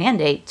creation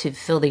mandate to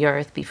fill the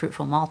earth, be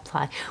fruitful,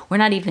 multiply. We're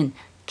not even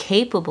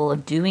capable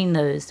of doing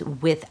those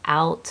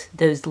without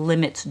those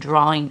limits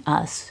drawing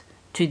us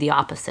to the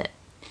opposite.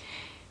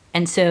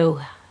 And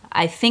so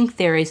I think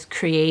there is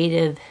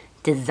creative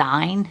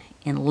design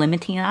in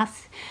limiting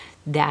us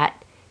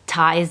that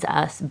ties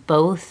us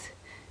both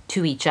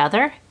to each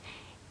other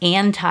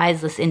and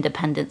ties us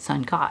independence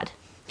on God.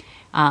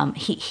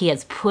 He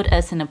has put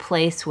us in a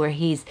place where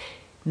he's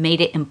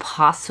made it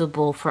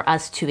impossible for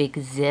us to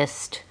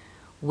exist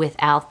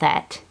without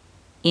that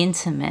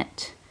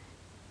intimate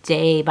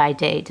day by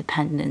day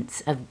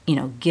dependence of, you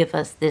know, give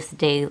us this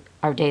day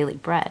our daily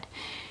bread.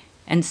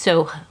 And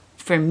so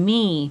for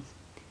me,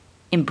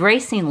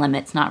 embracing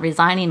limits, not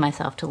resigning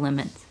myself to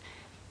limits,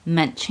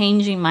 meant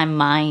changing my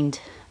mind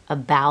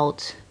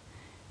about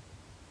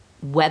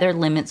whether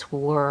limits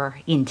were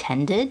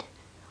intended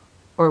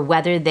or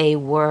whether they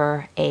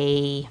were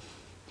a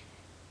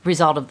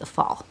result of the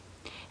fall.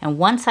 And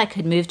once I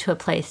could move to a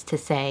place to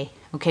say,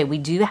 okay, we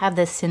do have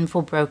this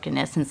sinful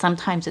brokenness, and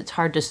sometimes it's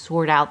hard to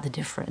sort out the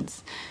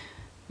difference,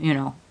 you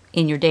know,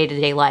 in your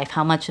day-to-day life.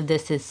 How much of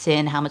this is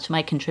sin? How much am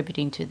I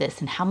contributing to this?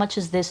 And how much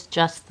is this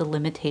just the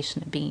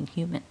limitation of being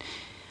human?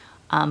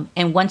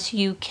 And once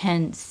you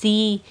can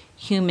see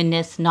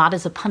humanness not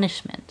as a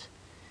punishment,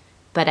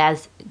 but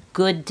as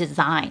good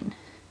design,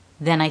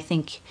 then I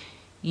think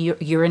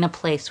you're in a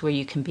place where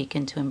you can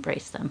begin to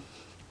embrace them.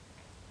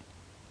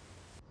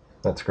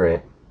 That's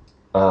great.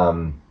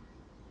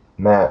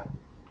 Matt,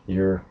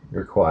 you're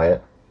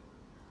quiet.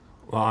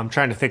 Well, I'm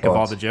trying to think of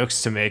all the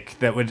jokes to make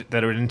that would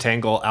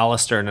entangle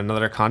Alastair in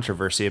another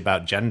controversy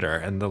about gender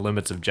and the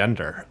limits of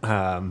gender.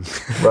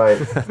 Right.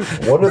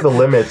 What are the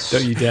limits?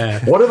 Don't you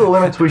dare. What are the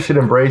limits we should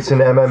embrace in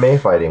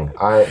MMA fighting?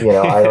 I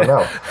don't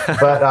know.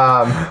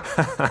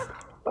 But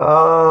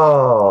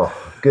oh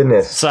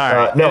goodness.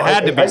 Sorry, no, it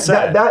had to be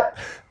said. That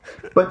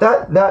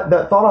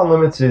thought on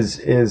limits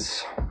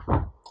is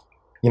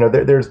you know,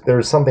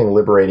 there's something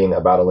liberating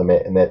about a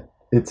limit, in that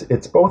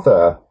it's both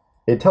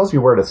it tells you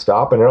where to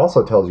stop, and it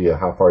also tells you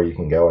how far you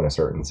can go in a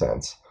certain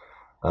sense.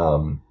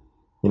 You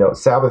know,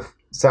 Sabbath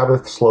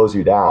slows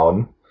you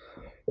down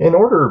in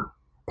order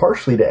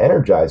partially to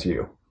energize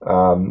you.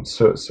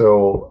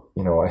 So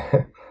you know,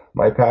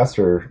 my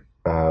pastor,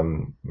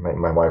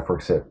 my wife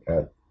works at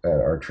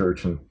our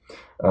church, and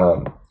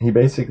he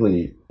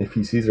basically, if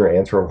he sees her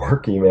answer a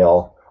work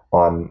email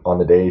on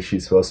the day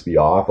she's supposed to be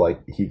off,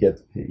 like he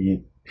gets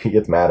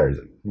mad.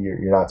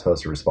 You're not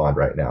supposed to respond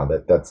right now.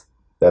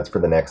 That's for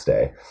the next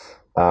day,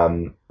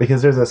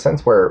 because there's a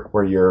sense where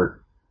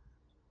you're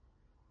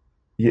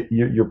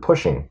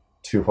pushing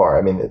too far.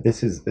 I mean,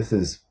 this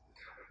is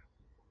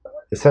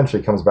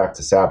essentially comes back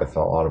to Sabbath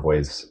in a lot of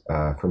ways.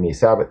 For me,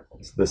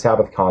 the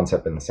Sabbath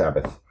concept and the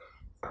Sabbath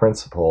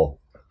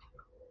principle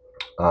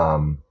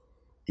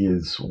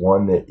is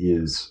one that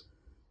is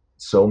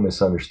so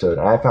misunderstood.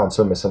 And I found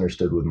so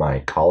misunderstood with my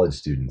college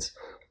students.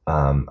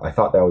 I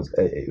thought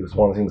it was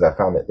one of the things I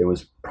found, that it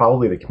was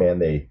probably the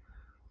command they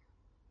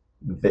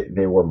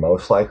they were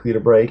most likely to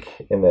break,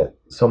 in that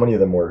so many of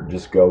them were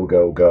just go,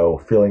 go, go,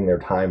 filling their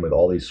time with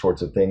all these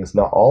sorts of things,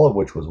 not all of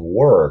which was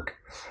work,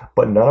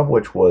 but none of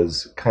which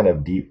was kind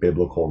of deep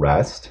biblical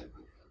rest,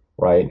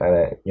 right?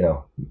 And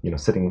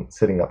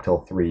sitting up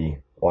till 3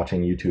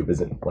 watching YouTube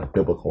isn't like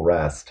biblical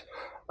rest.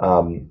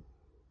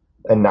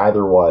 And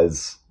neither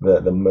was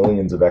the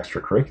millions of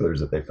extracurriculars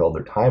that they filled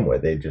their time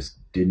with. They just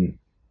didn't.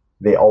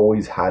 They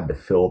always had to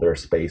fill their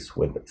space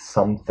with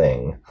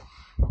something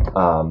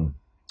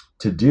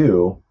to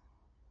do.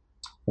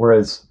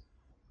 Whereas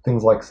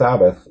things like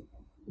Sabbath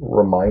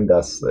remind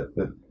us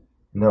that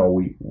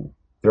no,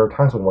 there are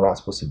times when we're not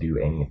supposed to do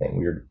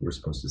anything. We're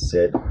supposed to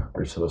sit.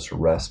 We're supposed to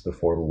rest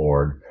before the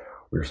Lord.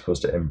 We're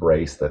supposed to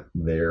embrace that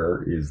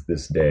there is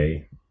this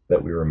day,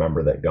 that we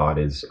remember that God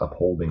is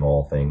upholding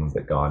all things,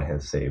 that God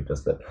has saved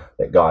us,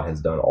 that God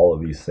has done all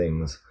of these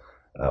things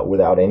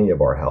without any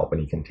of our help,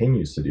 and he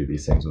continues to do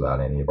these things without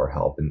any of our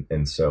help.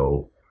 And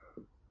so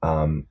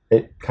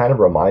it kind of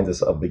reminds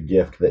us of the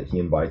gift that he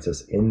invites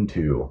us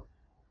into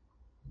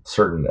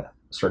certain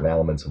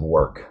elements of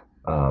work,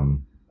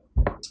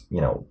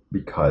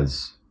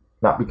 because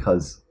not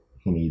because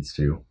he needs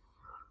to,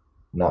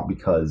 not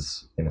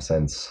because in a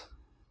sense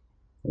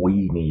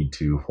we need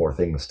to for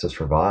things to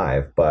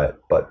survive, but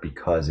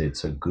because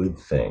it's a good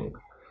thing.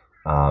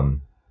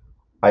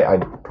 I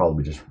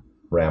probably just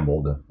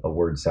rambled a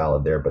word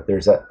salad there, but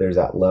there's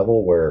that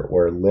level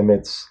where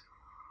limits,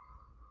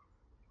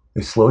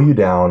 they slow you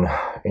down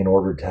in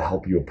order to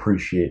help you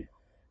appreciate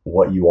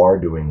what you are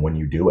doing when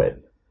you do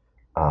it.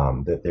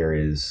 That there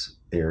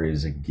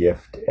is a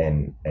gift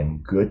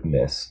and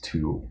goodness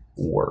to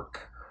work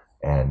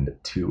and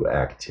to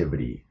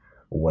activity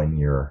when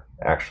you're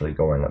actually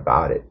going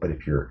about it. But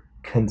if you're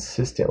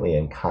consistently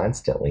and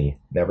constantly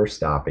never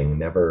stopping,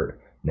 never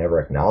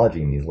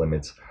acknowledging these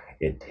limits,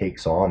 it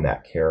takes on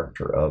that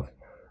character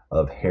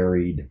of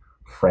harried,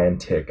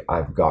 frantic,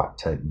 I've got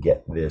to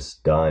get this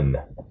done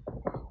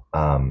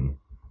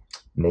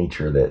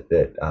nature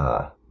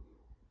that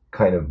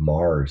kind of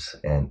mars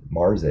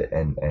it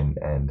and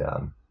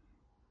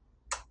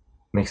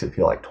makes it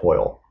feel like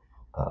toil.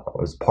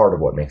 Was part of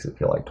what makes it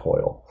feel like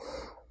toil.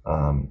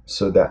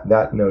 So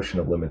that notion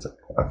of limits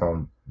I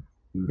found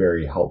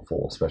very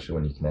helpful, especially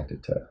when you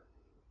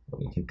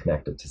can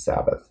connect it to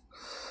Sabbath.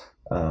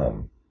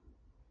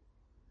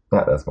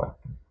 That's my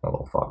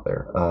little thought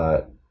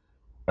there.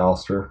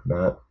 Alastair,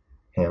 Matt,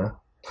 Hannah.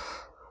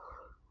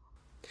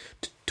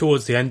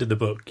 Towards the end of the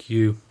book,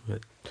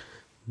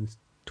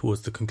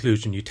 towards the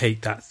conclusion, you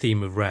take that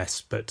theme of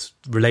rest, but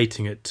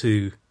relating it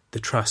to the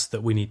trust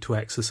that we need to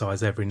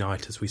exercise every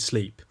night as we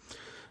sleep.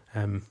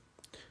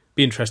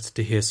 Be interested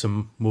to hear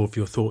some more of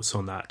your thoughts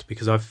on that,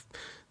 because I've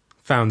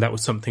found that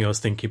was something I was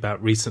thinking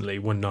about recently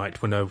one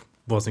night when I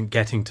wasn't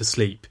getting to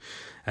sleep.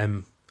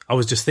 I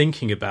was just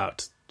thinking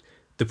about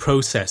the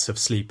process of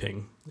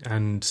sleeping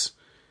and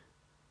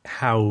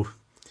how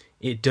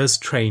it does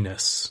train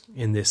us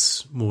in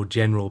this more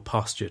general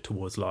posture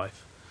towards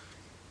life.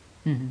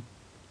 Mm-hmm.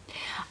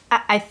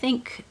 I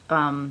think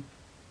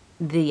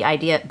the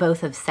idea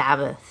both of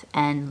Sabbath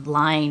and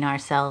lying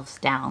ourselves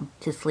down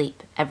to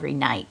sleep every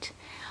night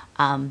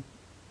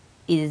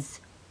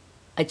is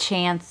a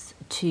chance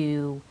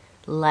to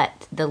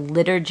let the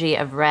liturgy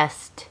of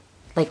rest,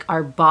 like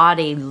our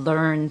body,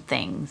 learn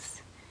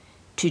things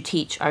to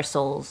teach our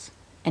souls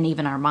and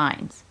even our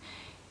minds.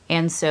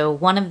 And so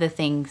one of the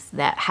things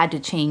that had to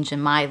change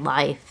in my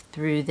life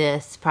through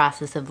this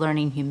process of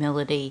learning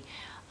humility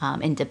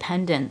and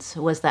dependence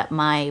was that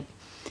my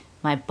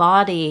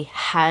body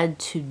had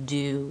to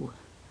do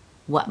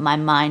what my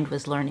mind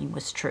was learning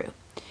was true.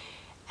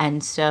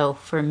 And so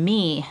for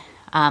me,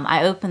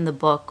 I opened the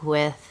book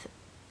with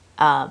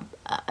a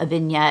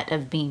vignette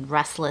of being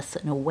restless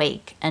and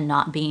awake and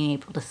not being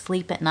able to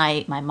sleep at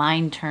night, my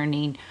mind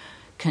turning,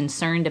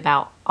 concerned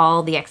about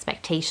all the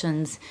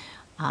expectations,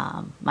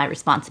 my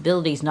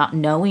responsibilities, not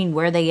knowing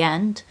where they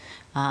end.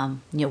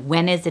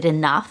 When is it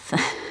enough?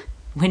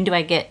 When do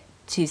I get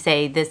to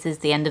say this is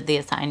the end of the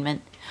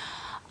assignment?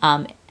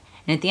 And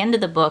at the end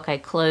of the book, I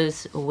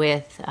close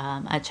with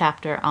a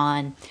chapter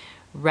on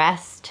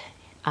rest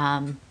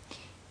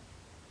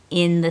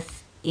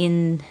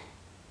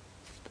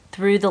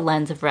through the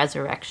lens of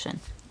resurrection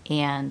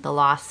and the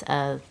loss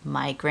of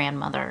my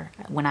grandmother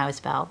when I was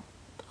about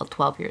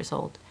 12 years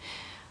old.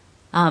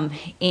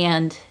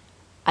 And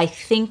I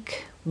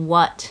think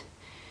what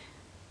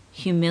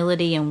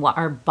humility and what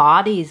our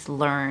bodies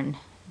learn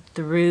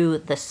through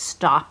the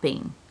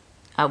stopping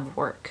of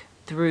work,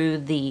 through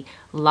the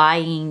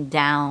lying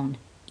down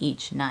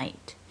each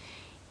night,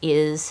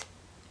 is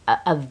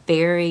a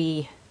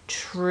very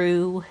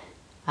true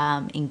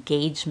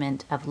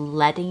engagement of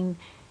letting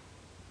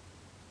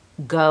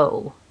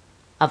go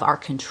of our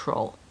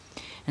control.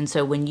 And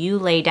so when you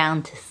lay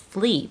down to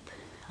sleep,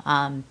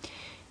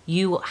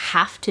 you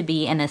have to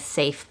be in a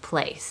safe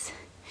place.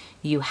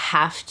 You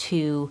have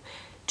to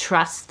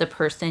trust the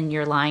person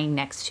you're lying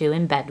next to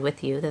in bed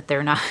with you, that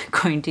they're not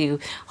going to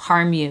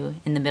harm you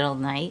in the middle of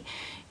the night.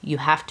 You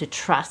have to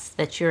trust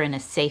that you're in a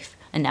safe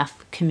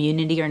enough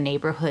community or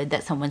neighborhood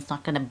that someone's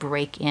not going to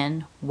break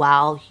in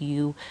while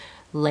you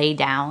lay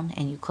down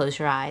and you close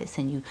your eyes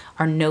and you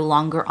are no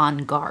longer on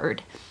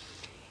guard.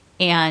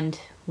 And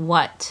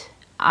what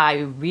I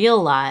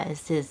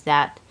realized is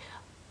that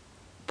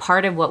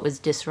part of what was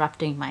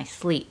disrupting my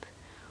sleep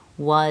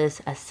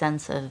was a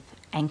sense of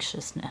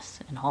anxiousness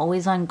and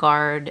always on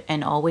guard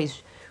and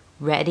always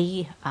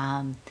ready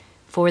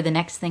for the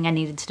next thing I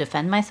needed to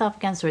defend myself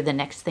against, or the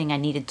next thing I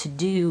needed to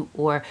do,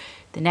 or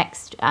the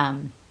next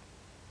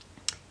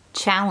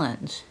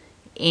challenge.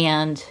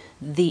 And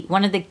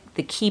one of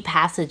the key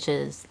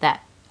passages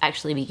that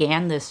actually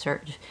began this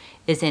search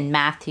is in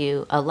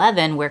Matthew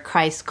 11, where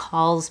Christ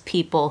calls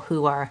people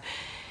who are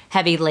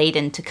heavy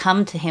laden to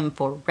come to him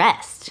for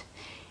rest.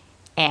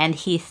 And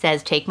he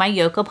says, take my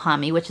yoke upon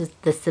me, which is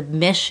the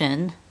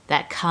submission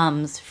that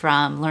comes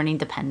from learning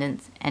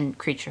dependence and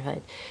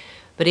creaturehood.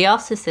 But he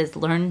also says,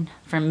 learn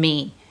from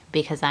me,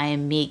 because I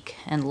am meek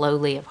and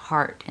lowly of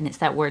heart. And it's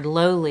that word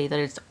lowly that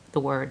is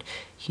the word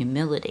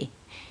humility.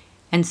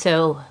 And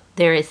so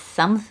there is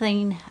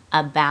something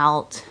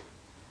about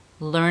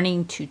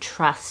learning to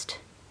trust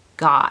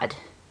God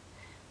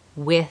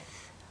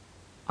with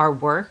our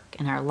work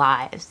and our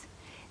lives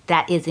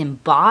that is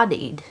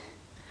embodied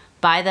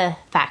by the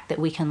fact that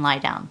we can lie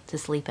down to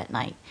sleep at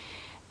night.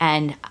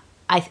 And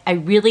I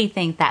really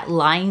think that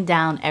lying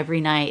down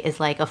every night is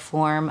like a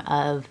form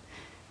of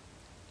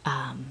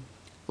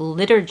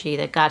liturgy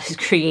that God is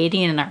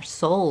creating in our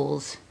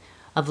souls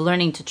of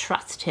learning to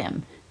trust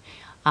him.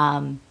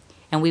 And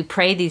we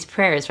pray these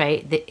prayers,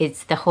 right?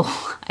 It's the whole,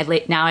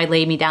 now I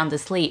lay me down to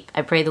sleep.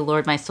 I pray the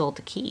Lord my soul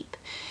to keep.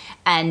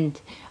 And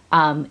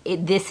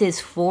this is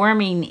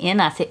forming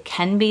in us. It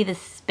can be the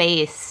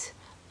space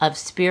of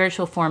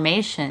spiritual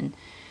formation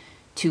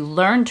to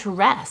learn to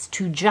rest,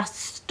 to just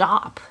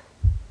stop,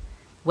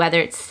 whether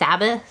it's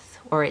Sabbath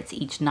or it's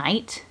each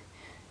night,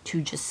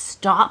 to just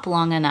stop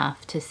long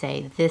enough to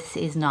say, this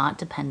is not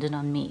dependent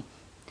on me.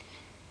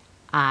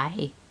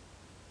 I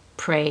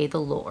pray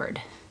the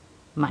Lord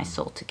my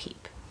soul to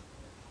keep.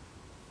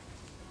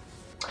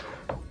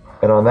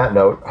 And on that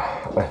note,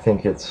 I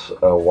think it's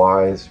a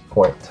wise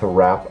point to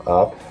wrap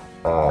up.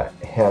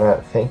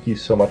 Hannah, thank you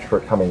so much for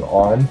coming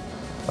on.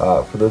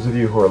 For those of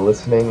you who are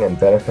listening and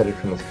benefited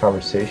from this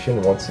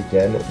conversation, once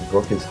again, the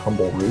book is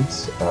Humble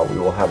Roots. We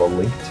will have a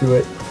link to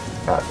it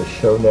at the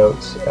show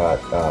notes at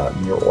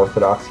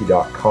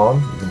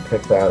mereorthodoxy.com. You can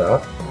pick that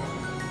up.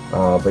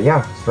 But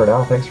yeah, for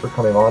now, thanks for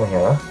coming on,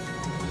 Hannah.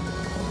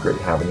 Great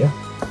having you.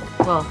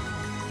 Well,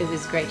 it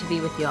was great to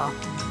be with y'all.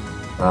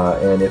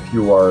 And if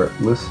you are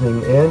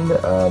listening in,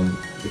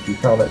 if you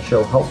found that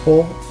show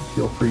helpful,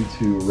 feel free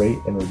to rate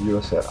and review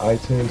us at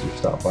iTunes, or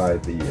stop by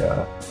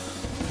the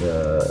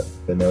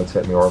notes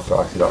at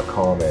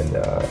mereorthodoxy.com and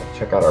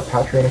check out our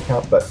Patreon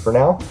account. But for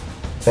now,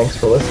 thanks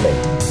for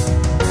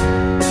listening.